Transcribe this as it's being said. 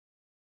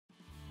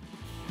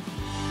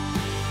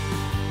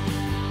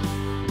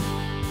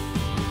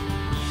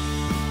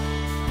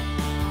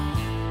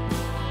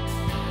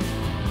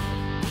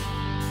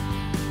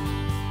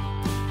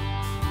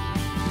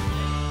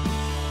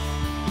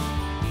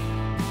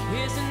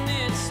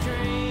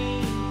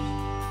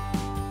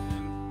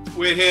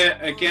We're here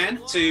again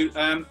to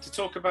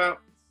talk about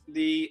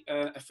the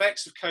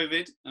effects of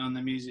COVID on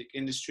the music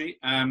industry.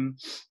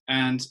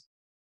 And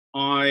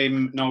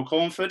I'm Noel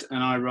Cornford,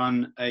 and I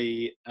run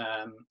an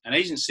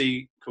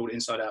agency called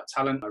Inside Out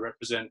Talent. I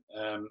represent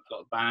a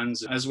lot of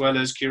bands, as well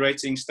as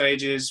curating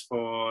stages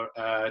for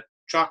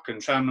truck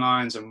and tram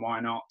lines and why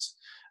not.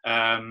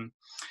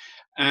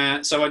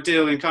 So I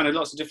deal in kind of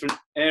lots of different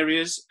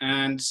areas,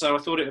 and so I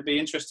thought it would be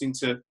interesting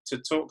to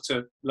talk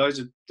to loads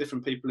of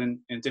different people in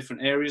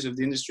different areas of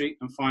the industry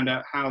and find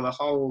out how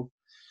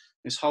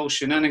this whole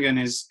shenanigan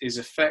is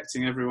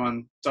affecting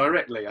everyone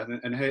directly,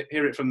 and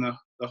hear it from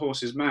the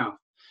horse's mouth.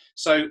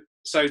 So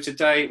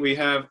today we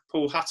have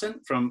Paul Hutton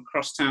from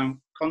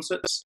Crosstown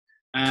Concerts.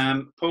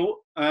 Paul,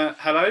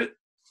 hello.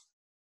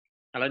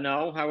 Hello,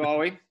 Noel. How are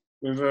we?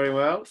 We're very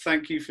well.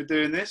 Thank you for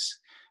doing this.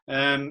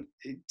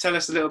 Tell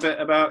us a little bit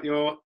about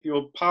your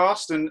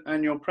past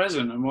and your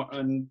present,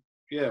 and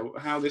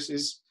how this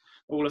is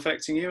all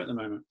affecting you at the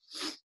moment.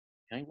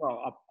 Okay.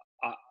 Well,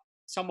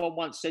 someone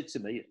once said to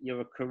me,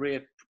 "You're a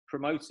career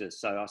promoter,"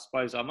 so I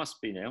suppose I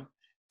must be now.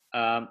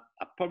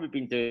 I've probably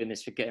been doing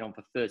this for getting on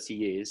for 30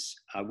 years.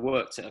 I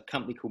worked at a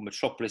company called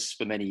Metropolis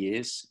for many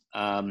years.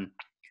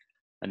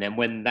 And then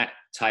when that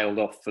tailed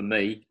off for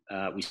me,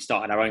 we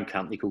started our own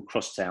company called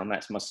Crosstown.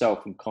 That's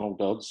myself and Conal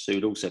Dodds,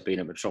 who'd also been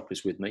at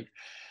Metropolis with me.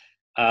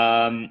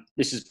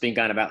 This has been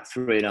going about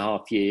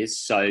 3.5 years.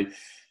 So,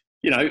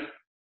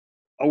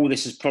 all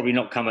this has probably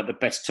not come at the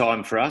best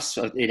time for us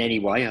in any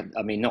way.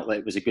 I mean, not that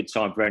it was a good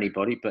time for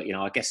anybody, but,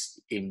 I guess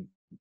in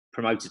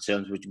promoter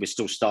terms, we're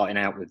still starting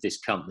out with this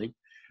company.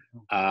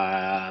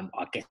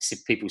 I guess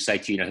if people say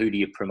to you, who do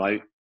you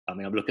promote? I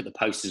mean, I look at the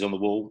posters on the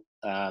wall.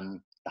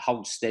 The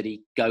Hold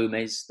Steady,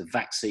 Gomez, the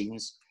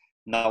Vaccines,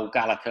 Noel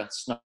Gallagher,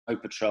 Snow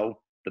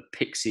Patrol, the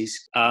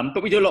Pixies.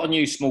 But we do a lot of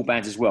new small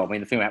bands as well. I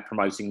mean, the thing about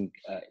promoting,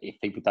 if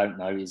people don't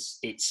know, is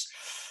it's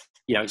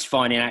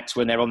finding acts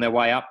when they're on their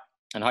way up,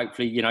 and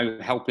hopefully,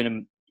 helping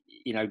them,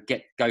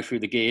 go through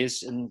the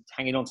gears and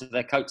hanging on to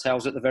their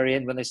coattails at the very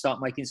end when they start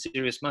making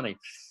serious money.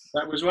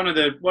 That was one of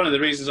the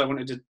reasons I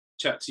wanted to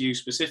chat to you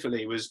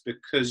specifically, was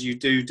because you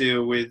do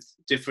deal with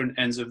different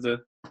ends of the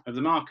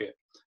market,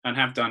 and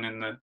have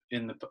done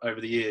over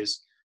the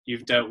years.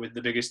 You've dealt with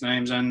the biggest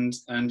names, and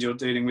you're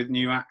dealing with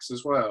new acts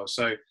as well.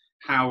 So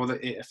how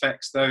it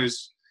affects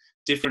those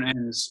different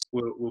ends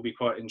will be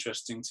quite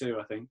interesting too,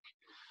 I think.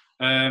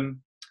 How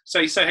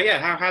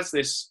has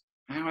this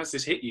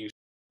hit you?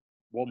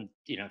 One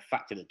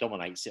factor that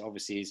dominates it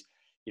obviously is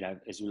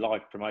as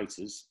live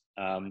promoters,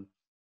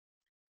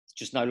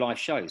 just no live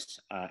shows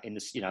in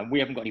this. We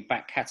haven't got any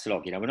back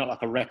catalogue. We're not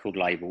like a record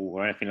label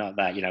or anything like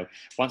that.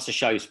 Once the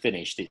show's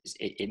finished,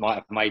 it might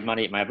have made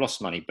money, it may have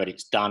lost money, but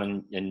it's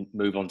done and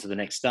move on to the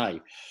next day.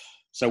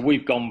 So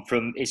we've gone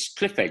from, it's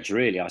cliff edge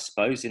really, I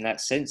suppose, in that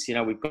sense.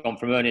 We've gone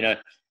from earning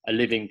a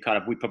living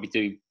we probably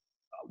do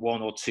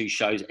 1 or 2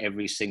 shows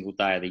every single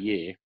day of the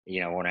year,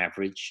 on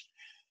average.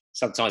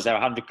 Sometimes they're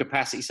 100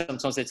 capacity,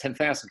 sometimes they're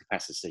 10,000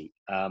 capacity.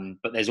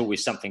 But there's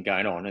always something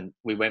going on. And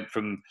we went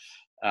from,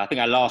 I think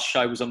our last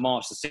show was on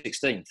March the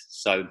 16th.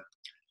 So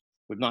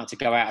we've not had to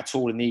go out at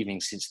all in the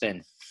evening since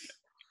then.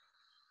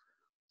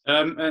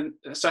 And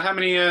so how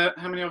many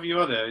of you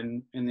are there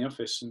in the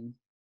office?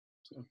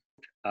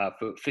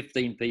 For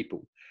 15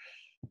 people.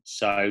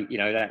 So,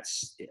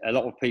 that's a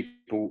lot of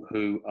people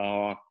who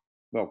are,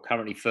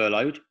 currently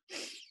furloughed,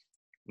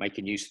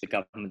 making use of the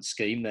government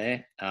scheme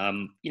there.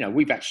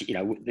 We've actually,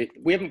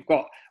 we haven't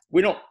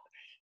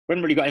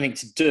really got anything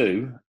to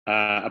do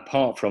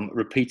apart from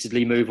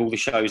repeatedly move all the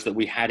shows that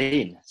we had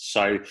in.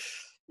 So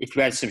if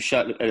we had some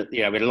show, we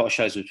had a lot of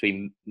shows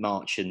between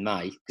March and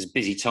May, because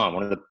busy time,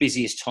 one of the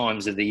busiest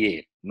times of the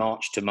year,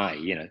 March to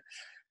May,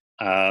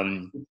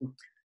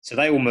 so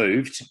they all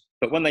moved.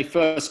 But when they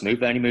first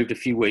moved, they only moved a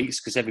few weeks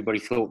because everybody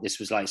thought this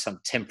was like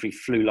some temporary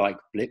flu-like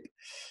blip.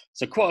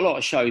 So quite a lot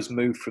of shows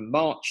moved from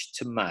March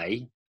to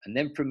May, and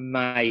then from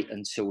May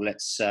until,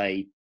 let's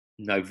say,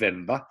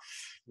 November.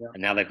 Yeah.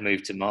 And now they've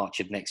moved to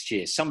March of next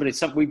year.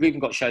 We've even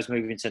got shows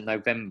moving to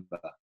November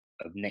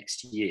of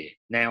next year.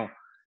 Now,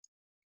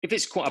 if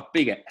it's quite a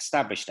big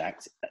established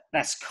act,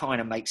 that's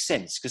kind of makes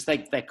sense because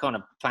they're kind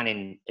of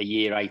planning a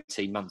year,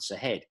 18 months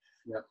ahead.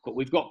 Yeah. But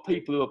we've got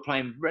people who are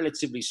playing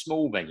relatively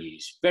small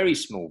venues, very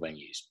small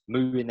venues,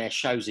 moving their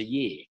shows a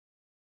year.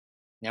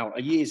 Now,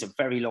 a year is a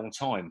very long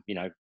time,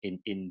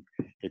 in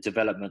the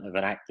development of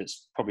an act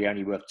that's probably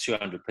only worth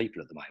 200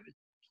 people at the moment.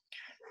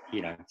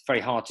 It's very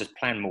hard to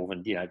plan more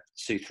than,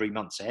 2-3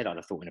 months ahead, I'd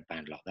have thought, in a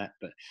band like that.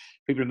 But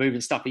people are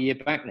moving stuff a year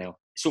back now.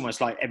 It's almost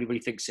like everybody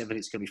thinks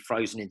everything's going to be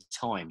frozen in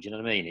time. Do you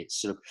know what I mean?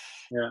 It's sort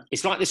of,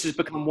 It's like this has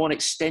become one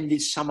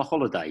extended summer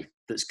holiday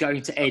that's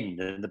going to end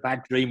and the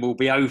bad dream will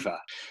be over.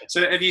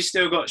 So have you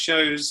still got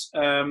shows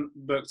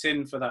booked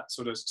in for that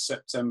sort of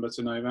September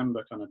to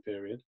November kind of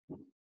period?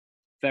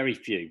 Very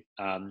few.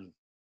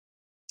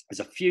 There's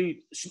a few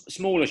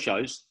smaller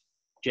shows.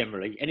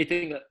 Generally,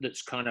 anything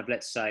that's kind of,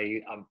 let's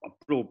say, a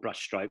broad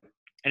brushstroke,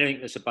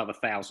 anything that's above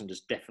 1,000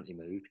 has definitely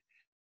moved.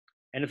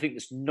 Anything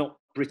that's not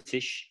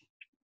British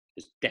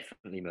has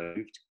definitely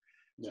moved.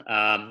 Yeah.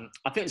 I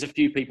think there's a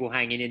few people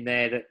hanging in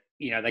there that,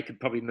 they could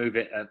probably move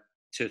it at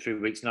 2 or 3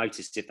 weeks'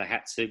 notice if they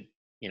had to,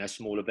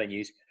 smaller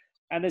venues.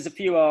 And there's a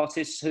few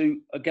artists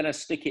who are going to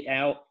stick it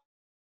out.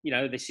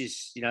 This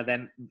is,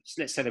 them.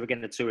 Let's say they were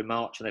going to tour in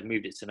March and they've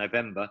moved it to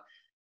November.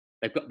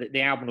 They've got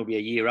the album will be a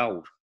year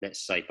old,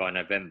 let's say, by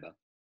November.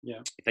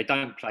 Yeah. If they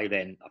don't play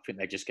then, I think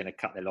they're just going to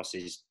cut their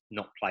losses,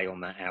 not play on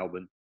that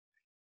album,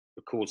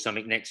 record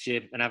something next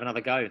year and have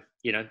another go,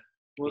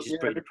 which is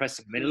pretty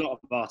depressing. I mean, a lot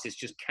of artists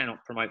just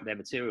cannot promote their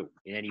material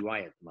in any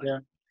way at the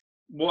moment.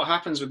 Yeah. What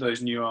happens with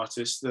those new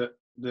artists that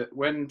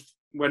when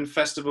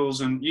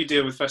festivals, and you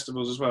deal with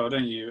festivals as well,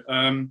 don't you?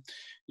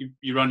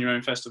 You run your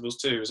own festivals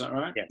too, is that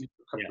right? Yeah.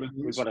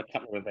 We've got a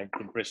couple of events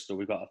in Bristol.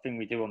 We've got a thing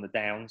we do on the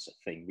Downs.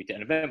 We do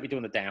an event we do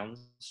on the Downs,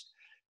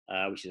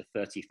 which is a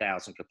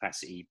 30,000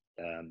 capacity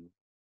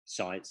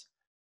site.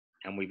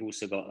 And we've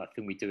also got a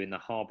thing we do in the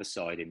harbour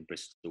side in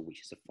Bristol,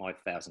 which is a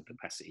 5,000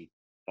 capacity,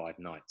 5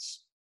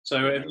 nights.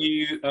 So have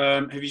you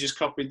just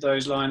copied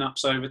those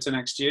lineups over to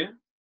next year?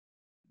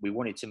 We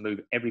wanted to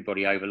move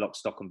everybody over lock,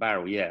 stock and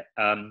barrel, yeah.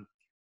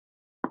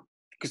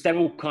 Because they're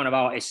all kind of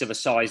artists of a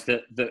size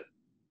that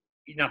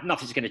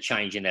nothing's going to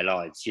change in their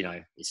lives,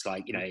 It's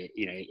like,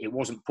 it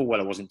wasn't Paul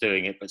Weller wasn't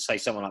doing it, but say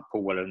someone like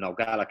Paul Weller and Noel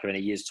Gallagher, in a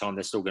year's time,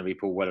 they're still going to be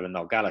Paul Weller and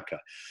Noel Gallagher.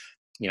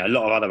 A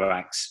lot of other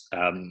acts,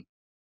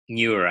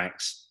 newer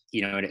acts,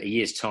 in a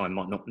year's time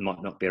might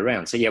not be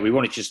around. So yeah, we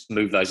want to just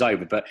move those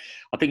over. But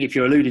I think if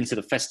you're alluding to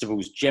the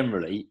festivals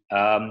generally,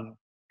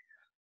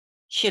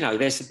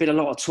 there's been a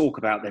lot of talk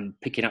about them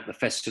picking up the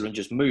festival and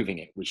just moving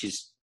it, which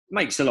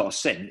makes a lot of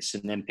sense.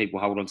 And then people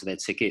hold on to their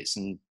tickets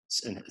and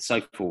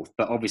so forth.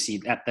 But obviously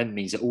that then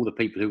means that all the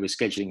people who were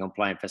scheduling on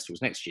playing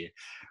festivals next year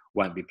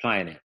won't be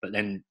playing it. But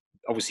then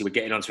obviously we're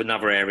getting onto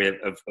another area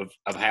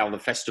of how the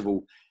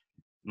festival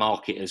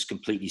market has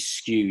completely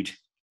skewed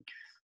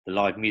the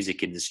live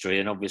music industry.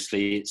 And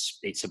obviously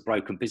it's a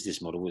broken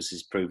business model, as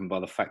is proven by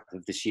the fact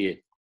of this year.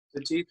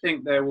 So do you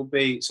think there will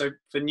be, so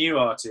for new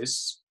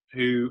artists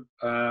who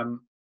are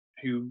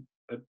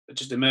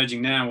just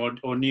emerging now,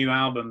 or new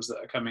albums that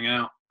are coming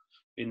out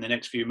in the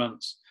next few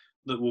months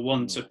that will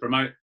want to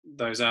promote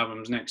those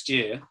albums next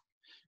year,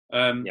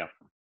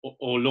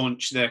 or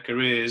launch their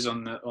careers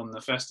on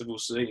the festival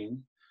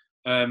scene,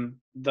 a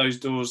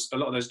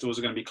lot of those doors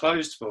are going to be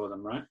closed for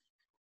them, right?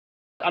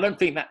 I don't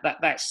think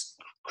that's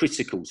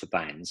critical to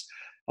bands.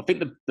 I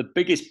think the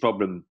biggest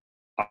problem,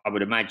 I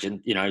would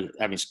imagine,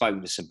 having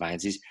spoken to some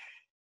bands, is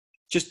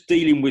just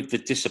dealing with the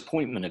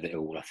disappointment of it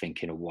all, I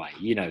think, in a way.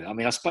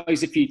 I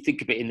suppose if you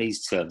think of it in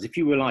these terms, if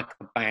you were like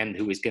a band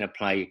who was going to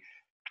play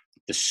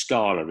the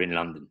Scala in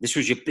London, this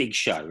was your big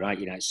show,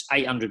 right? It's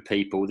 800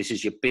 people. This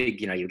is your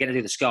big, you're going to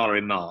do the Scala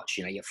in March.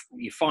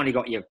 You finally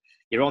got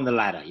you're on the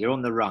ladder, you're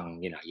on the rung,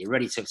 you're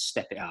ready to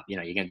step it up.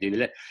 You're going to do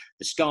the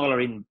Scala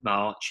in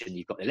March, and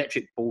you've got the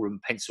Electric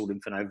Ballroom penciled in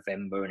for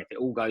November. And if it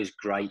all goes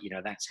great,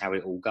 that's how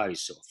it all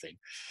goes, sort of thing.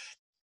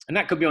 And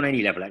that could be on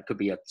any level. That could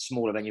be a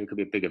smaller venue, it could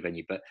be a bigger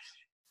venue. But,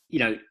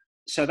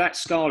 so that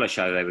Scala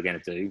show they were going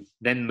to do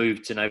then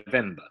moved to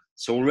November.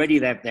 So already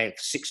they're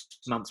 6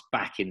 months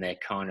back in their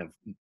kind of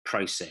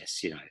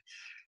process,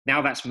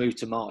 Now that's moved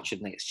to March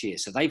of next year.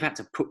 So they've had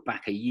to put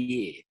back a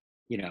year,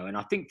 and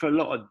I think for a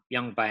lot of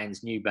young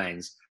bands, new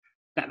bands,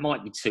 that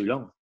might be too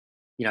long,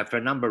 for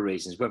a number of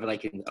reasons, whether they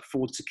can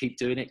afford to keep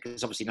doing it,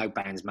 because obviously no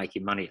band's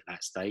making money at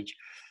that stage,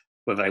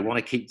 whether they want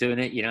to keep doing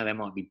it, they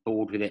might be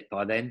bored with it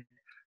by then.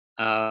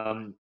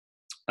 And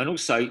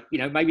also,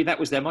 maybe that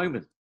was their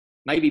moment.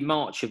 Maybe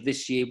March of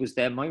this year was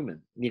their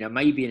moment.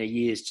 Maybe in a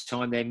year's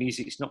time, their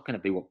music's not going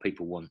to be what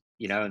people want.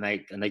 And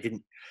they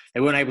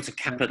weren't able to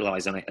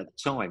capitalise on it at the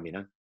time.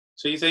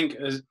 So you think,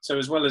 as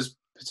well as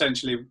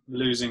potentially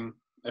losing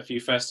a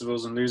few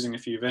festivals and losing a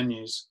few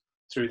venues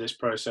through this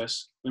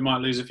process, we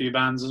might lose a few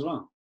bands as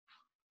well?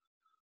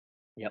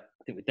 Yep,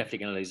 I think we're definitely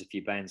going to lose a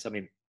few bands. I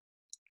mean,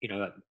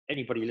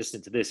 anybody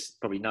listening to this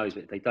probably knows,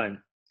 but if they don't,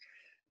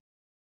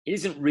 it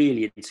isn't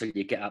really until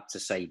you get up to,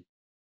 say,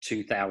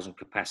 2,000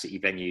 capacity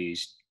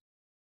venues,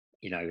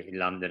 in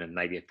London, and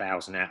maybe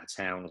 1,000 out of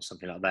town or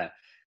something like that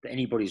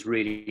anybody's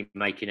really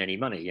making any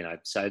money,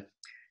 So,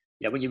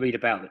 when you read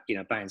about,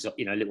 bands,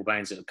 little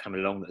bands that are coming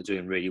along that are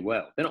doing really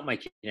well, they're not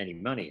making any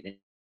money.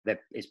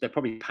 They're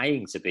probably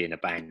paying to be in a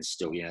band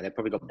still, They've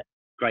probably got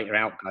greater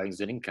outgoings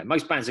than income.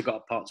 Most bands have got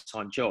a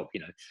part-time job,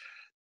 and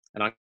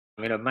I'm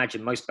going to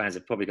imagine most bands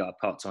have probably got a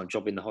part-time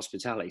job in the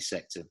hospitality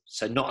sector.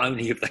 So not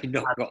only have they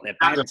not got their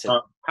band,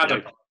 had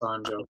a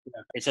part-time job.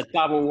 Yeah. It's a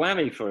double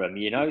whammy for them,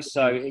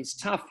 So it's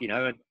tough,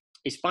 And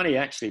it's funny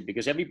actually,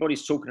 because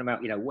everybody's talking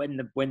about,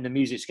 when the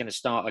music's going to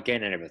start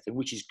again and everything,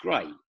 which is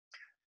great.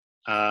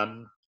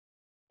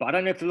 But I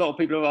don't know if a lot of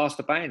people have asked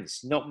the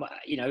bands.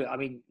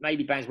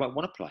 Maybe bands won't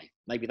want to play.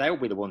 Maybe they'll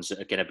be the ones that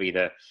are going to be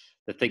the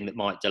thing that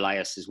might delay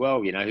us as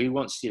well. Who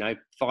wants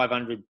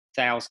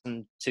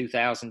 500,000,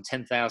 2,000,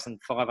 10,000,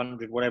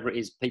 500, whatever it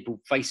is, people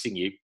facing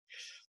you,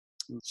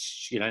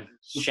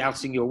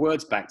 shouting your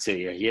words back to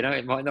you.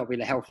 It might not be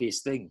the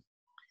healthiest thing.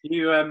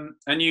 You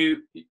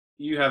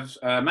have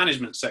a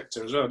management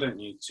sector as well, don't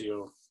you,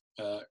 to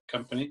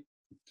company.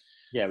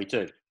 Yeah, we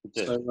do.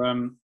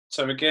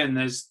 So again,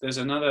 there's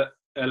another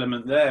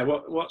element there.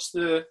 What's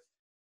the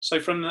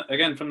from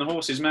the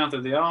horse's mouth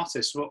of the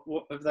artist?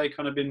 What have they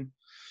kind of been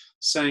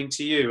saying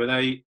to you? Are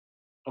they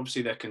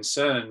obviously they're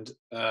concerned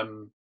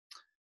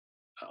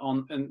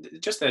on and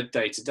just their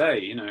day to day?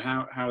 You know,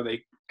 how are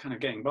they kind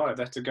of getting by? Have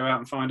they have to go out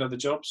and find other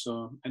jobs,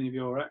 or any of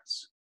your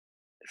acts?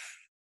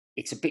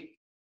 It's a bit.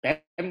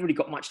 They haven't really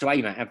got much to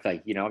aim at, have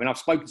they? You know, I mean, I've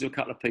spoken to a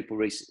couple of people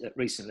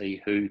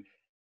recently who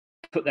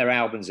put their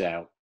albums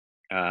out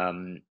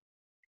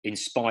in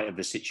spite of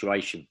the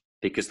situation,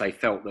 because they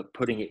felt that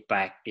putting it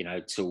back, you know,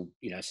 till,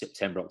 you know,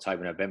 September,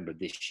 October, November of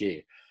this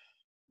year,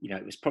 you know,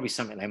 it was probably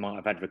something they might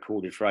have had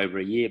recorded for over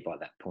a year by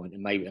that point,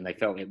 and they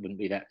felt it wouldn't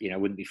be that, you know,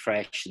 wouldn't be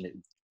fresh, and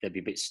they'd be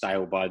a bit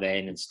stale by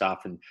then and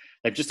stuff, and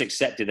they've just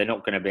accepted they're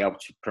not going to be able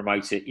to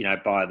promote it, you know,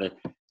 by the,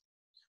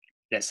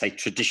 let's say,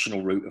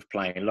 traditional route of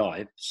playing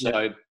live.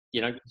 So,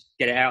 you know,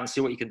 get it out and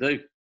see what you can do.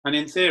 And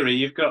in theory,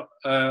 you've got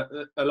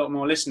a lot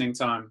more listening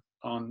time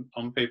on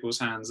people's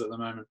hands at the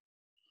moment.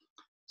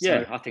 So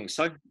yeah, I think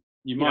so.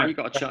 You've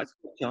got a chance.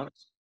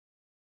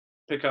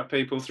 Pick up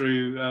people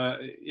through,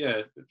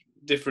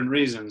 different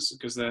reasons,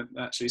 because they're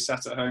actually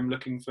sat at home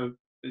looking for.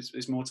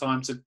 It's more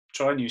time to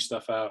try new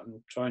stuff out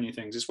and try new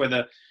things. It's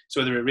whether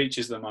it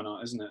reaches them or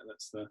not, isn't it?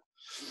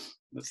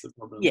 That's the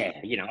problem. Yeah,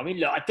 you know, I mean,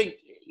 look, I think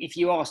if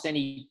you asked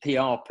any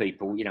PR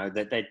people, you know,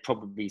 that they'd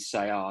probably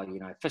say, you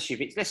know, especially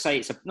if it's, let's say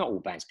it's not all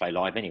bands play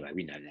live anyway,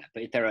 we know that,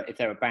 but if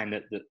they're a band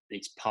that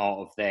it's part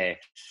of their,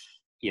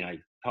 you know,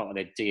 part of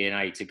their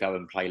DNA to go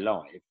and play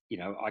live, you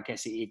know, I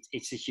guess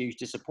it's a huge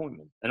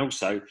disappointment. And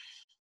also,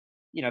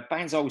 you know,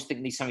 bands always think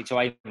they need something to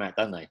aim at,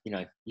 don't they? You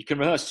know, you can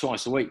rehearse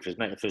twice a week for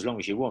as long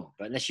as you want,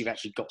 but unless you've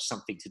actually got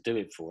something to do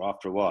it for,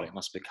 after a while, it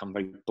must become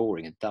very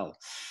boring and dull.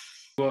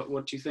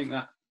 What do you think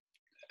that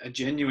a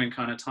genuine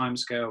kind of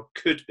timescale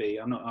could be?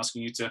 I'm not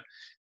asking you to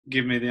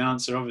give me the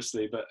answer,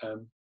 obviously, but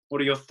what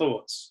are your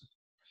thoughts?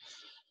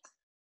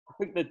 I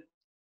think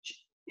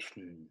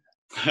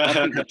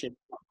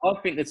I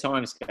think the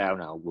timescale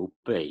now will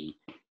be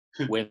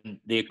when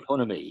the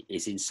economy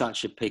is in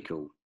such a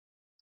pickle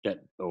that,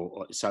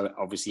 so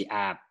obviously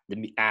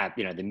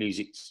the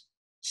music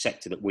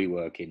sector that we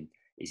work in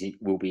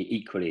will be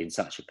equally in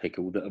such a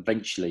pickle that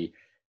eventually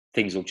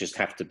things will just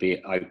have to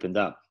be opened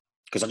up.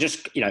 Because I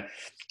just, you know,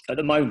 at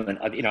the moment,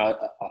 I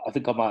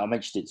think I might have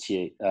mentioned it to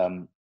you.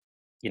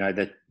 You know,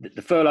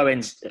 the furlough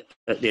ends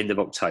at the end of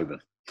October.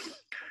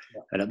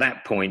 Yeah. And at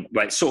that point,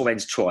 well, it sort of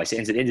ends twice. It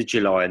ends at the end of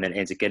July and then it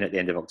ends again at the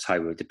end of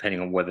October, depending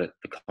on whether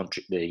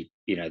the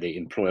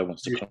employer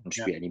wants to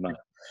contribute any money.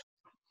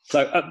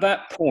 So at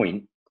that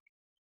point,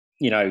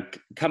 you know,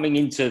 coming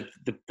into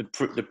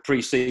the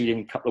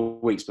preceding couple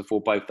of weeks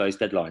before both those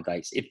deadline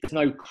dates, if there's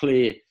no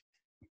clear,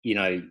 you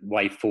know,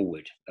 way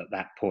forward at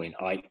that point,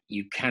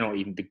 you cannot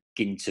even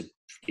begin to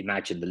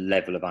imagine the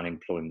level of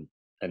unemployment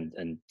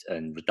and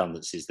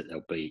redundancies that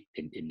there'll be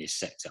in this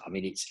sector. I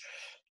mean, it's,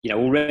 you know,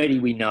 already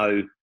we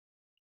know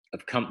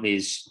of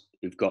companies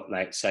who've got,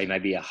 like, say,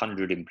 maybe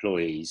 100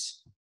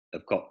 employees,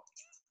 have got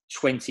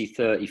 20,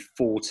 30,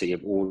 40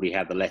 have already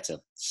had the letter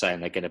saying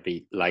they're going to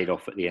be laid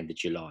off at the end of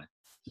July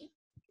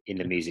in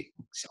the music.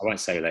 I won't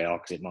say they are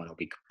because it might not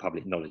be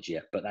public knowledge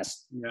yet, but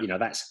that's, you know,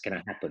 that's going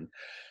to happen.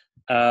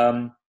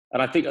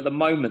 And I think at the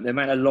moment, the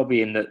amount of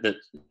lobbying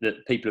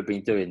that people have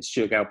been doing,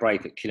 Stuart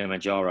Galbraith at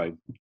Kilimanjaro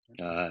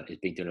has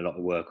been doing a lot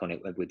of work on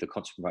it with the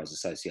Concert Promoters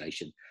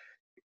Association.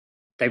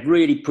 They've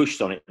really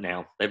pushed on it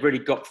now. They've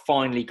really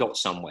finally got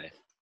somewhere,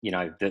 you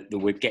know, that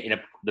we're getting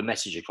the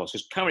message across.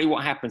 Because currently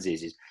what happens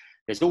is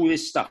there's all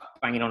this stuff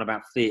banging on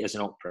about theatres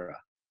and opera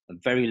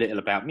and very little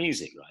about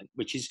music, right?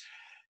 Which is,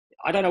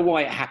 I don't know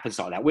why it happens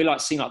like that. We're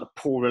like seeing like the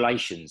poor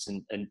relations,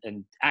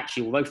 and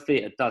actually, although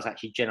theatre does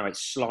actually generate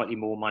slightly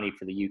more money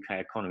for the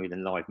UK economy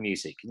than live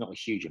music, not a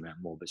huge amount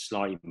more, but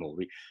slightly more,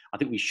 I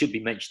think we should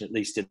be mentioned at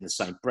least in the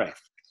same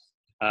breath.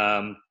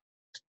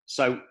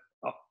 So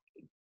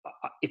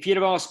if you'd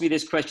have asked me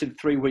this question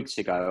 3 weeks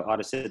ago, I'd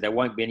have said there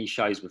won't be any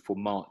shows before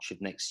March of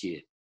next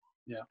year.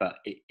 Yeah. But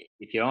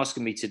if you're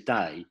asking me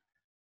today,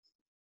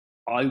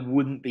 I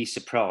wouldn't be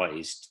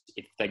surprised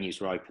if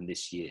venues were open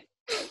this year.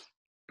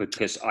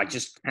 Because I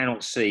just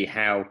cannot see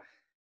how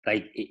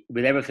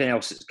with everything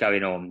else that's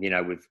going on, you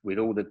know, with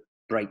all the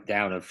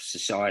breakdown of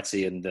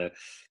society and the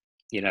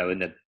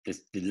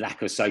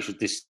lack of social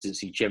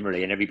distancing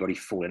generally, and everybody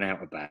falling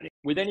out about it.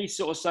 With any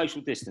sort of social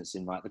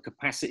distancing, right, the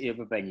capacity of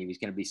a venue is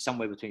going to be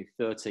somewhere between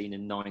 13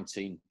 and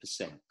 19%.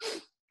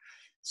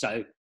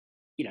 So,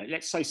 you know,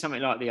 let's say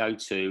something like the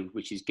O2,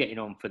 which is getting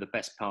on for the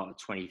best part of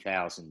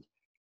 20,000.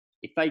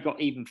 If they got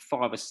even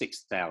 5,000 or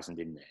 6,000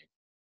 in there,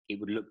 it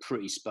would look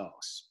pretty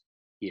sparse.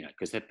 You know,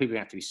 because people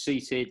have to be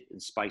seated and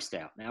spaced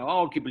out. Now,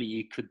 arguably,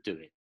 you could do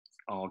it,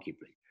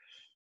 arguably.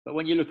 But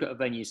when you look at a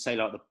venue, say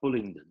like the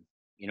Bullingdon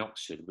in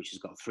Oxford, which has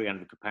got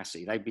 300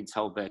 capacity, they've been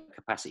told their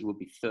capacity would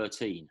be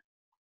 13.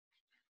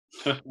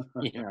 You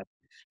know,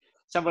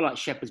 somewhere like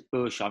Shepherd's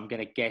Bush, I'm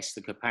going to guess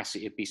the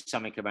capacity would be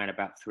something around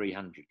about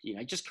 300. You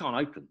know, just can't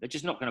open. They're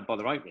just not going to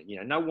bother opening. You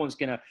know, no one's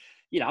going to,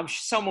 you know, I'm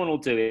sure someone will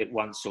do it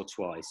once or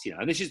twice, you know.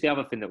 And this is the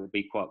other thing that would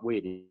be quite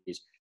weird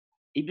is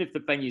even if the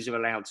venues are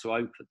allowed to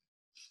open,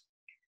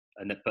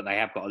 but they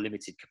have got a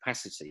limited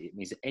capacity, it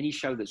means that any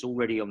show that's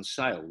already on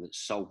sale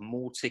that's sold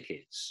more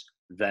tickets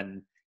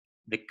than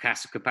the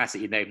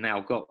capacity they've now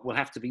got will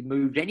have to be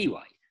moved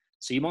anyway.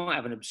 So you might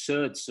have an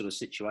absurd sort of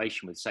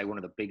situation with, say, one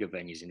of the bigger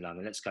venues in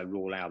London. Let's go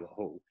Royal Albert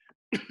Hall.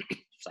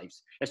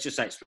 Let's just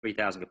say it's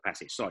 3,000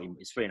 capacity. Sorry,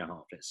 it's 3.5,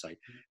 let's say,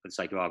 for the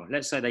sake of argument.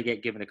 Let's say they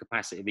get given a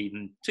capacity of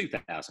even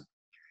 2,000.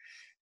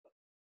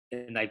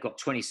 And they've got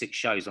 26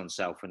 shows on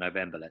sale for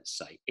November, let's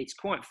say. It's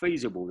quite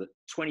feasible that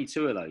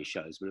 22 of those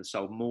shows will have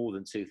sold more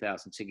than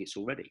 2,000 tickets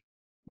already.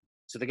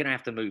 So they're going to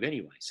have to move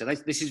anyway. So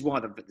this is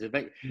why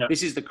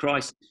this is the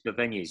crisis for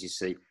venues, you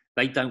see.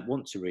 They don't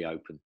want to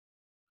reopen.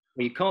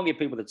 Well, you can't give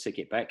people the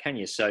ticket back, can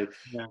you? So,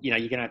 you know,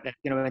 they're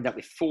going to end up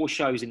with 4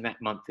 shows in that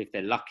month if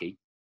they're lucky.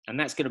 And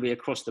that's going to be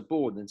across the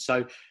board. And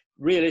so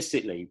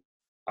realistically,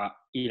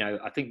 you know,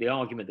 I think the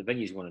argument the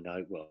venues want to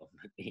know, well,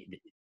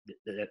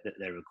 that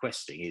they're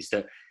requesting is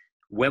that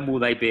when will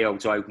they be able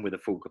to open with a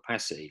full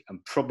capacity?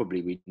 And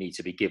probably we need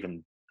to be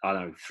given, I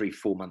don't know,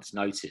 3-4 months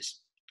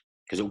notice,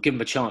 because it'll give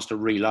them a chance to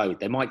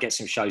reload. They might get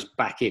some shows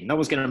back in. No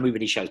one's going to move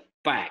any shows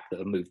back that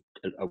have moved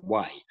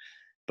away.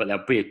 But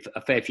there'll be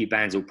a fair few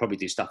bands who'll probably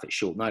do stuff at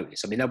short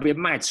notice. I mean, there'll be a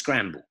mad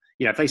scramble.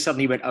 You know, if they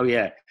suddenly went, oh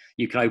yeah,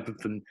 you can open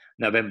from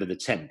November the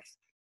 10th,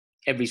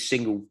 every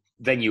single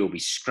venue will be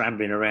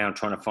scrambling around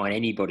trying to find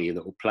anybody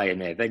that will play in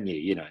their venue,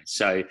 you know.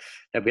 So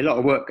there'll be a lot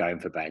of work going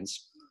for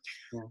bands.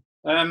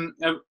 Yeah.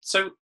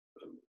 So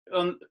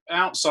on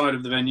outside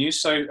of the venue,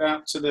 so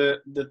out to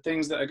the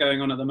things that are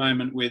going on at the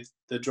moment with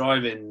the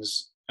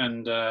drive-ins,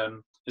 and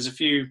there's a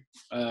few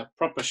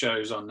proper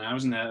shows on now,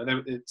 isn't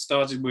there? It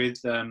started with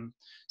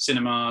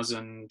cinemas,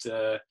 and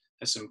there's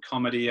some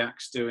comedy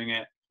acts doing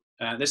it.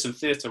 There's some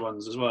theatre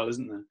ones as well,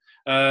 isn't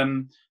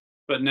there?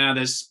 But now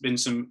there's been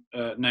some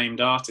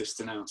named artists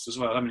announced as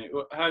well. I mean,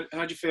 how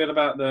do you feel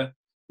about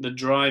the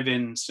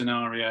drive-in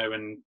scenario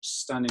and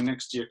standing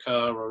next to your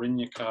car or in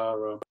your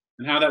car,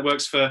 and how that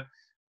works for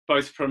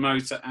both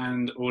promoter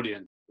and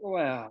audience?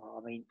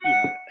 Well, I mean, you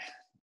know,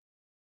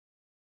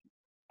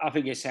 I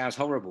think it sounds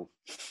horrible.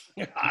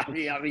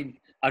 I mean,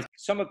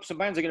 some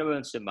bands are going to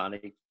earn some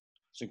money.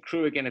 Some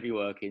crew are going to be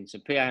working.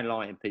 Some PA and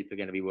lighting people are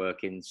going to be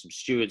working. Some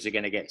stewards are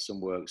going to get some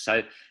work.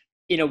 So,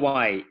 in a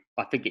way,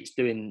 I think it's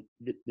doing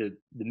the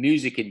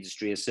music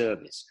industry a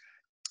service.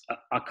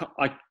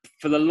 I,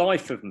 for the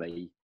life of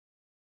me,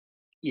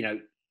 you know,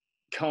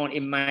 can't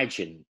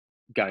imagine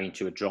going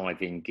to a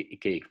drive-in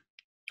gig.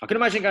 I can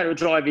imagine going to a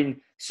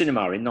drive-in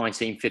cinema in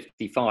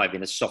 1955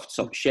 in a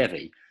soft-top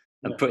Chevy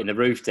and putting the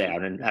roof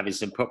down and having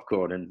some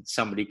popcorn and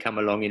somebody come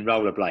along in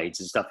rollerblades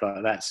and stuff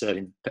like that,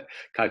 serving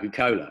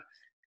Coca-Cola.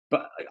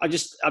 But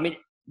I mean,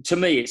 to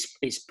me,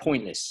 it's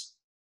pointless.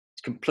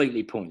 It's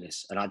completely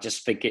pointless. And I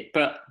just think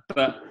but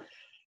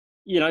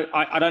you know,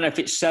 I don't know if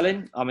it's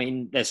selling. I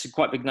mean, there's some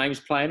quite big names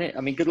playing it.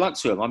 I mean, good luck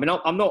to them. I mean,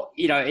 I'm not,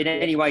 you know, in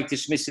any way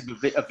dismissive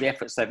of the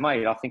efforts they've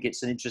made. I think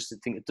it's an interesting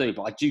thing to do,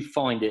 but I do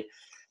find it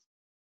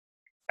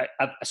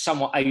a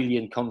somewhat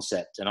alien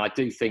concept. And I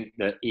do think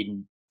that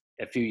in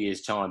a few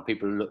years' time,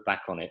 people will look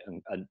back on it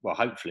and well,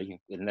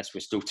 hopefully, unless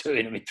we're still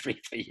doing them in 3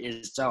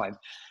 years' time,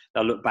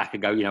 they'll look back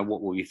and go, you know,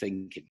 what were you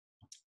thinking?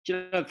 Do you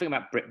know the thing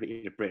about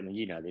Britain, and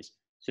you know this,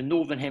 it's a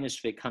Northern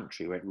Hemisphere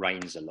country where it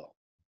rains a lot.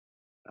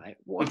 Right?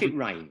 What if it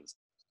rains?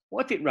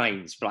 What if it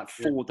rains for like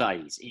 4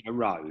 days in a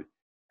row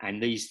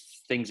and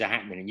these things are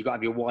happening and you've got to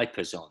have your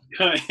wipers on?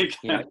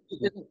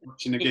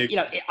 Watching a gig. You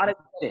know, I don't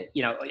get it.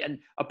 You know, and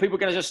are people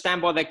going to just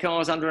stand by their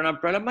cars under an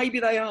umbrella? Maybe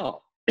they are.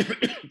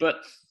 But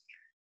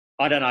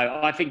I don't know.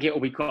 I think it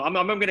will be cool. I'm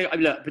going to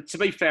look. But to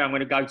be fair, I'm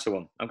going to go to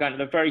one. I'm going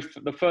to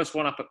the first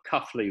one up at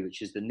Cuffley,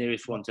 which is the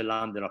nearest one to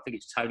London. I think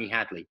it's Tony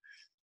Hadley.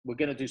 We're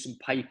going to do some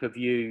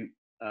pay-per-view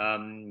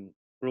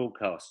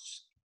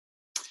broadcasts.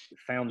 We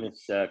found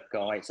this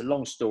guy. It's a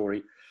long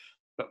story,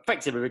 but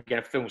effectively we're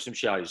going to film some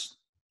shows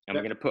and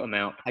we're going to put them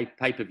out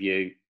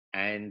pay-per-view,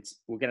 and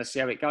we're going to see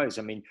how it goes.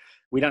 I mean,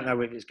 we don't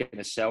know if it's going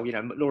to sell. You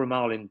know, Laura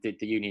Marlin did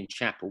the Union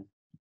Chapel.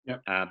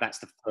 That's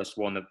the first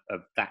one of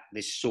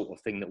this sort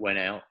of thing that went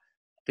out.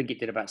 I think it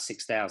did about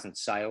 6,000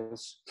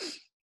 sales.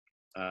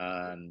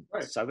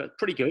 So that's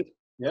pretty good.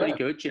 Pretty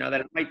good. You know,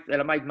 they'll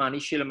have made money.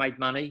 She'll have made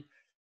money.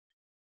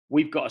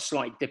 We've got a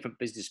slightly different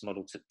business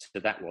model to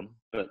that one,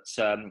 but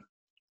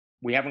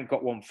we haven't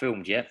got one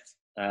filmed yet.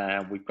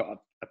 We've got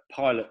a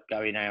pilot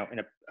going out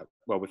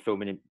we're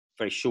filming it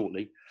very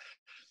shortly.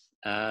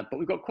 But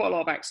we've got quite a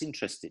lot of acts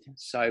interested.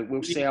 So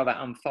we'll see how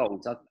that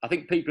unfolds. I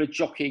think people are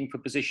jockeying for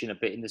position a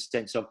bit in the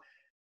sense of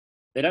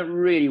they don't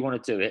really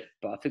want to do it,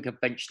 but I think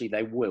eventually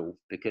they will,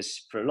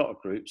 because for a lot of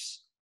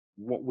groups,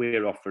 what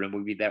we're offering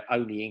will be their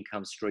only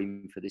income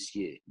stream for this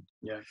year.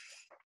 Yeah.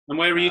 And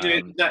where are you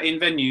doing that, in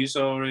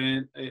venues, or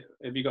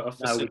have you got a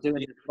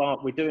facility? No,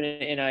 we're doing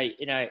it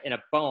in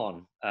a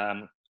barn,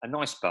 a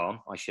nice barn,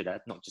 I should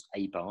add, not just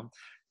a barn.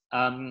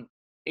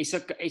 it's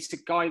a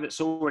guy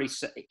that's already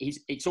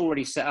it's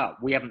already set up.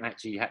 We haven't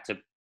actually had to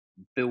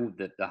build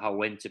the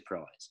whole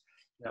enterprise.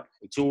 Yeah.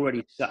 It's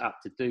already set up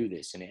to do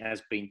this, and it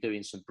has been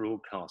doing some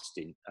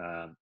broadcasting,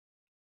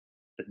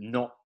 but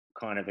not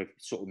kind of a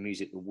sort of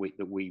music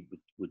that we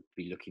would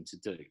be looking to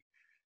do.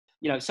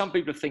 You know, some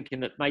people are thinking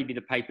that maybe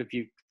the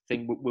pay-per-view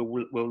thing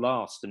will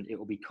last and it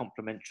will be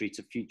complementary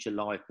to future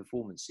live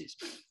performances.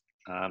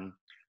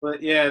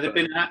 But yeah, there's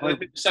been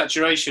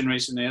saturation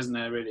recently, hasn't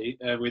there? Really,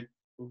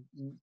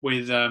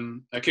 with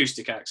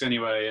acoustic acts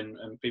anyway,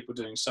 and people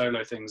doing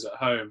solo things at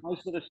home.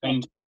 Most of the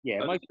stuff,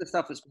 most of the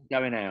stuff that's been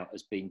going out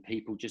has been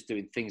people just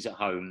doing things at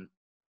home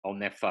on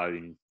their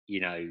phone, you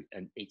know,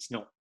 and it's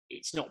not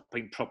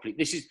been properly.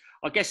 This is,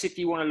 I guess, if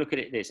you want to look at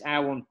it,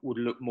 our one would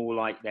look more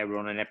like they were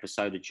on an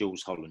episode of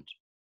Jules Holland.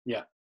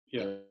 Yeah.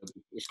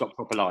 It's got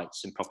proper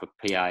lights and proper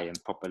PA and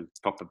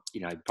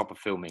proper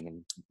filming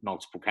and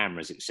multiple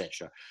cameras,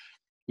 etc.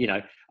 You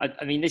know,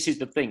 I mean, this is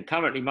the thing.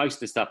 Currently, most of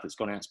the stuff that's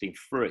gone out has been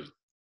free,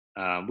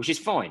 which is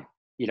fine.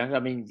 You know, I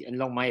mean, and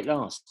long may it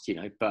last. You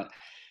know, but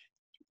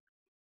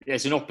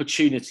there's an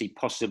opportunity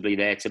possibly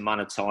there to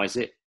monetize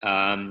it.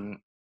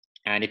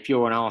 And if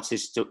you're an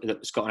artist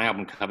that's got an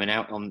album coming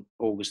out on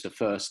August the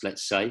 1st,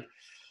 let's say,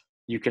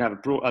 you can have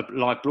a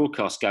live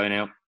broadcast going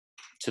out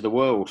to the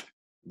world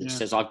that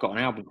says, I've got an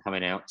album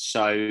coming out.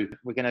 So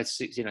we're going to,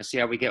 see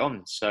how we get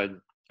on. So,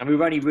 and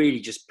we've only really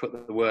just put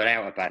the word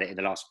out about it in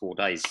the last 4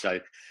 days. So,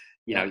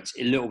 you know, it's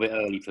a little bit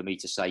early for me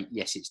to say,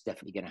 yes, it's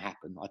definitely going to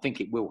happen. I think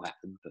it will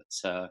happen,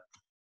 but,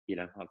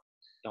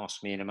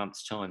 ask me in a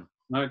month's time.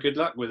 No, good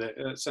luck with it.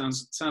 It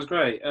sounds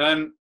great.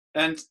 And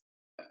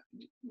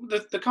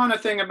the kind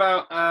of thing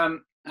about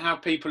how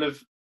people have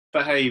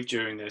behaved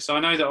during this.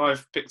 I know that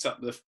I've picked up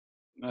the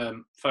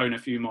phone a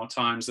few more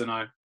times than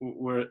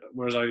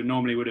whereas I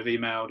normally would have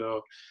emailed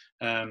or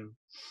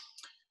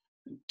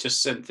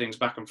just sent things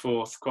back and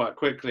forth quite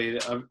quickly.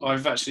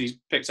 I've actually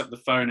picked up the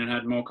phone and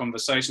had more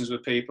conversations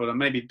with people and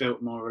maybe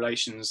built more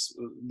relations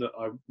that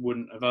I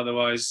wouldn't have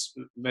otherwise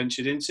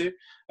ventured into.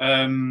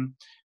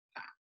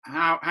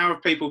 How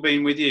have people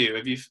been with you?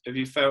 Have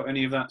you felt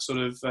any of that sort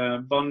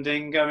of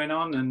bonding going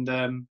on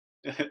and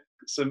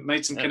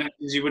made some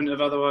connections you wouldn't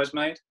have otherwise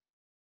made?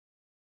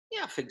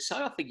 Yeah, I think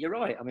so. I think you're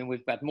right. I mean,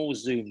 we've had more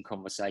Zoom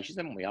conversations,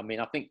 haven't we? I mean,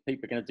 I think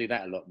people are going to do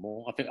that a lot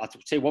more. I think I'll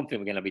tell you one thing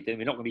we're going to be doing.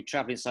 We're not going to be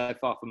travelling so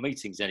far for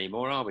meetings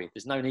anymore, are we?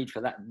 There's no need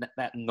for that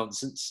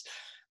nonsense.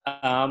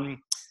 Yeah,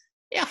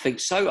 I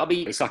think so. I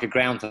mean, it's like a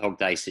Groundhog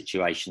Day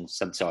situation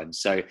sometimes.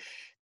 So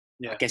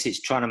I guess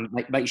it's trying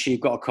to make sure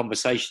you've got a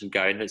conversation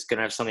going that's going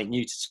to have something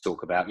new to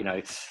talk about, you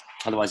know.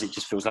 Otherwise, it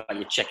just feels like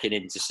you're checking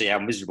in to see how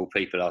miserable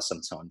people are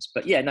sometimes.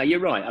 But yeah, no, you're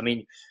right. I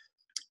mean,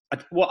 I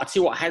tell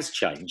you what has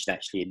changed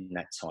actually in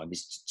that time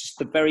is just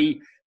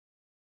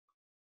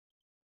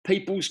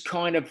people's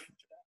kind of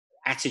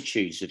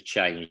attitudes have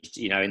changed,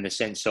 you know, in the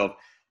sense of,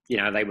 you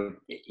know,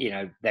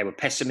 they were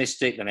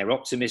pessimistic, then they were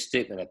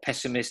optimistic, then they're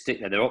pessimistic,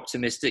 then they're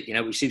optimistic, you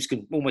know, which seems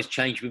to almost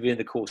change within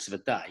the course of a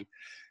day.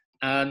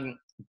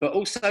 But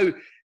also,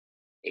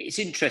 it's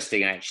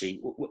interesting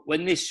actually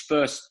when this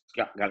first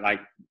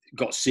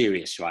got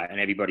serious, right,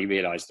 and everybody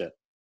realised that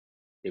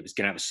it was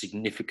going to have a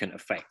significant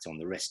effect on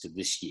the rest of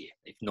this year,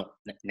 if not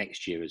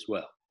next year as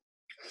well.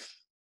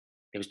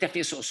 There was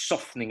definitely a sort of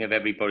softening of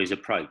everybody's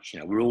approach. You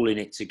know, we're all in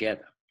it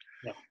together.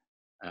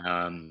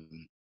 Yeah.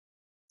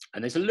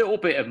 And there's a little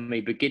bit of me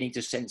beginning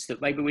to sense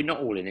that maybe we're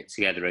not all in it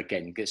together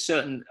again. Because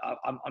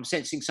I'm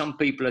sensing some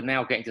people are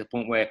now getting to the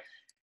point where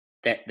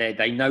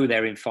they know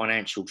they're in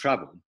financial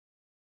trouble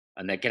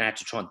and they're going to have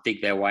to try and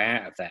dig their way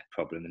out of that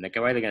problem. And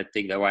the way they're going to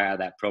dig their way out of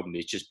that problem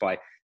is just by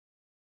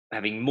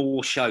having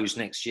more shows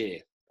next year,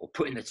 or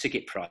putting the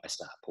ticket price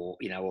up, or,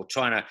 you know, or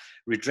trying to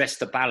redress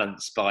the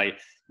balance by.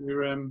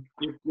 You're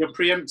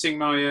preempting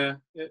my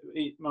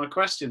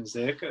questions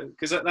there,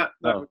 because that's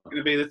going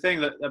to be the thing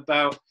that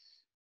about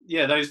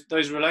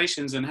those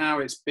relations and how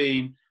it's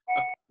been.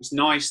 It's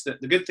nice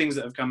that the good things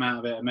that have come out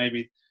of it are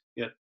maybe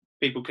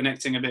people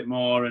connecting a bit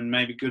more and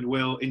maybe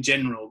goodwill in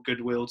general,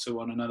 goodwill to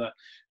one another.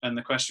 And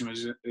the question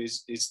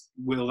is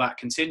will that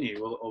continue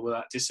or will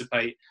that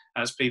dissipate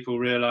as people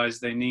realise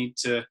they need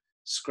to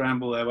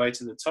scramble their way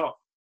to the top?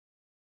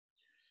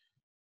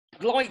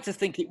 I'd like to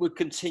think it would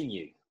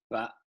continue,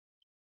 but,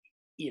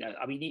 you know,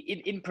 I mean,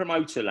 in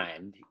promoter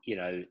land, you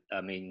know,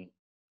 I mean,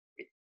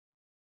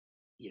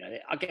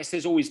 I guess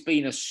there's always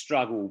been a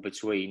struggle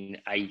between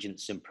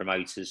agents and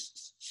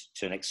promoters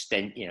to an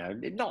extent, you know,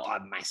 not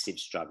a massive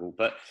struggle,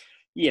 but,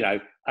 you know,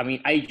 I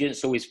mean,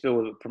 agents always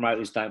feel that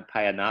promoters don't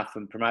pay enough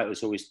and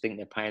promoters always think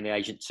they're paying the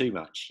agent too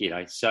much, you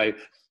know. So,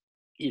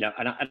 you know,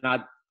 and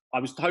I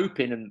was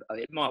hoping, and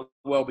it might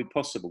well be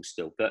possible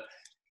still, but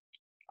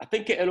I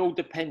think it'll all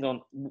depend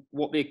on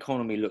what the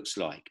economy looks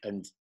like.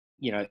 And,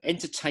 you know,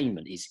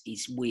 entertainment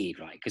is weird,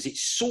 right? Because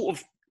it's sort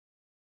of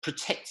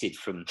protected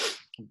from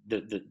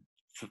the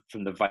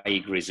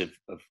vagaries of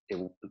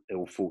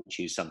ill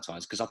fortune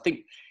sometimes. Because I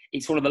think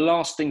it's one of the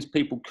last things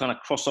people kind of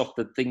cross off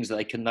the things that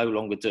they can no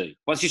longer do.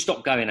 Once you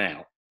stop going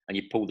out and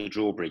you pull the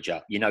drawbridge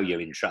up, you know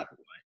you're in trouble,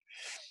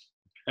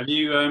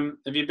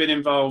 Have you been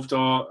involved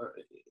or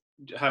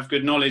have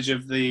good knowledge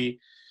of the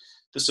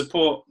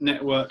support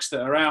networks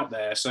that are out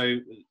there? So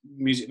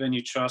Music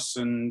Venue Trusts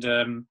and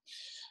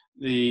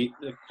the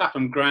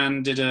Clapham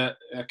Grand did a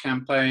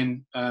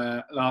campaign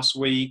last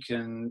week,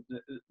 and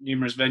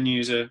numerous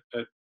venues are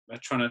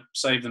trying to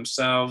save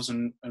themselves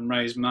and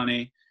raise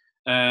money.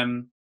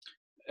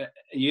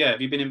 Yeah,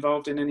 have you been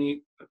involved in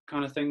any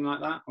kind of thing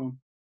like that? Or?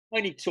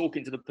 Only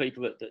talking to the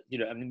people that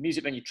I mean,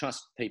 Music Venue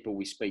Trust people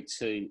we speak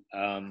to,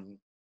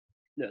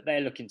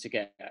 they're looking to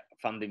get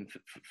funding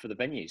for the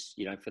venues,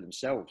 for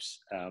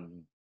themselves.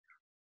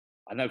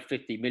 I know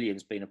 50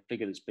 million's been a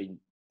figure that's been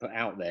put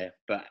out there,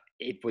 but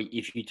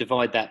if you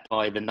divide that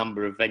by the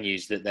number of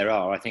venues that there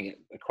are, I think it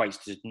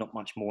equates to not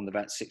much more than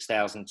about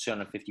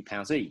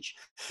 £6,250 each.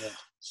 Yeah.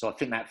 So I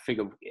think that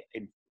figure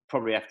it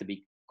probably have to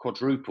be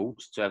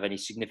quadrupled to have any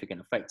significant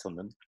effect on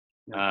them.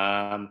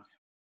 Yeah.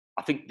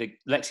 I think the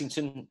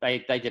Lexington, they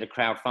did a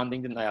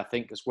crowdfunding, didn't they? I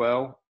think as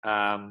well.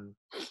 I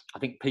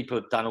think people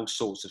have done all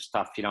sorts of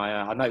stuff.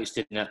 I noticed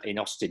it in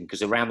Austin,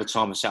 because around the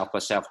time of South by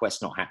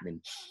Southwest not happening,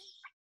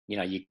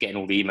 you're getting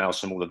all the emails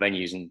from all the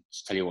venues and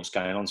tell you what's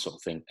going on, sort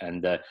of thing.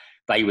 And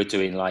they were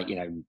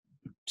doing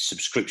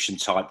subscription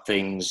type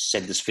things.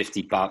 Send us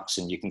 $50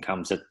 and you can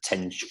come to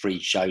 10 free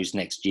shows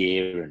next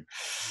year, and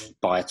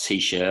buy a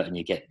T-shirt and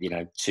you get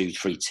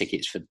 2-3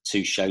 tickets for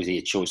 2 shows of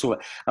your choice. And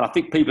I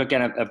think people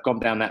again have gone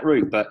down that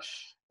route, but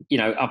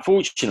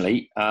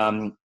unfortunately,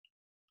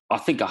 I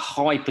think a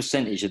high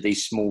percentage of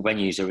these small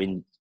venues are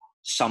in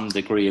some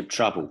degree of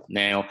trouble.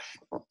 Now,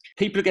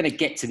 people are going to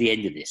get to the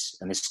end of this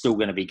and they're still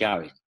going to be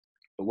going.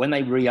 But when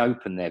they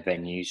reopen their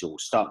venues or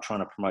start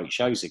trying to promote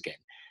shows again,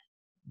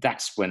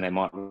 that's when they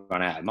might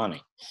run out of money.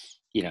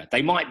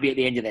 They might be at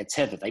the end of their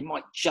tether. They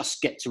might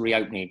just get to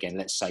reopening again,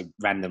 let's say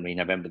randomly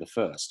November the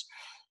 1st.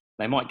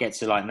 They might get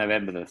to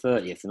November the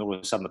 30th and all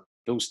of a sudden the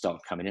bills start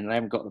coming in and they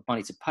haven't got the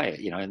money to pay it,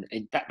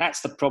 and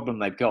that's the problem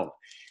they've got.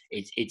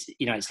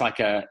 It's like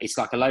a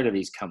load of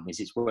these companies.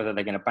 It's whether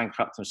they're going to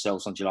bankrupt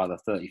themselves on July the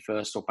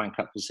 31st or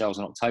bankrupt themselves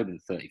on October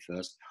the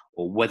 31st,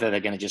 or whether they're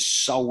going to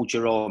just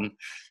soldier on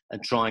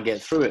and try and get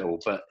through it all.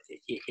 But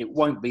it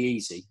won't be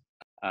easy.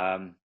 I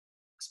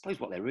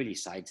suppose what they're really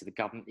saying to the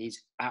government is,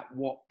 at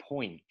what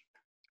point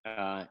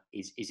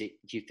is it?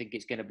 Do you think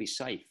it's going to be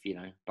safe?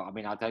 But I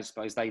mean, I don't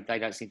suppose they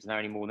don't seem to know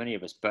any more than any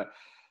of us. But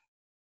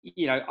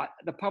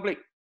the public,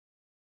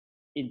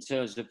 in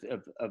terms of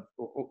the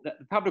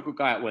public will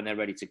go out when they're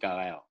ready to go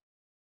out.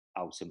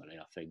 Ultimately,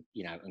 I think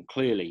and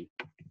clearly,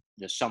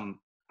 there's some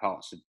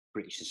parts of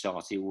British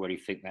society already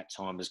think that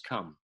time has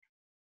come.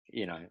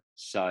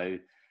 So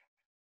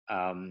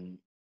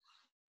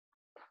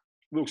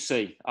we'll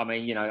see. I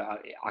mean,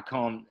 I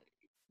can't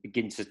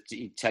begin to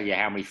tell you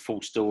how many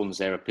false dawns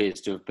there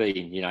appears to have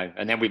been.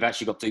 And then we've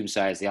actually got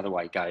doomsayers the other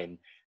way going.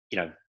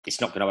 It's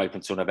not going to open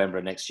until November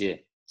of next year.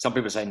 Some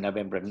people say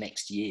November of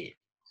next year.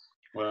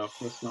 Well,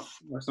 let's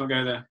not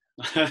go there.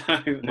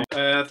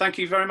 Thank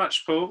you very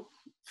much, Paul,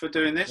 for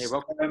doing this. You're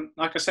welcome.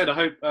 Like I said, I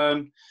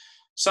hope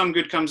some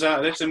good comes out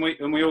of this, and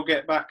we all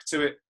get back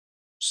to it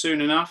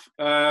soon enough.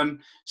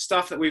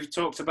 Stuff that we've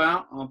talked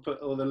about, I'll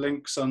put all the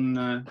links on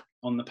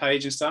the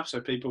page and stuff,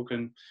 so people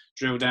can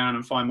drill down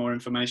and find more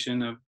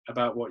information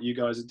about what you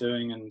guys are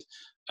doing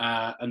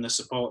and the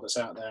support that's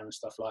out there and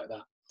stuff like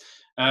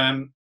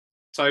that.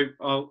 So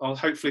I'll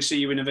hopefully see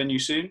you in a venue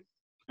soon.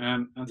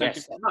 And thank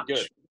you very much.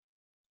 Good.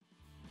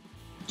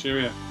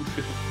 Cheerio.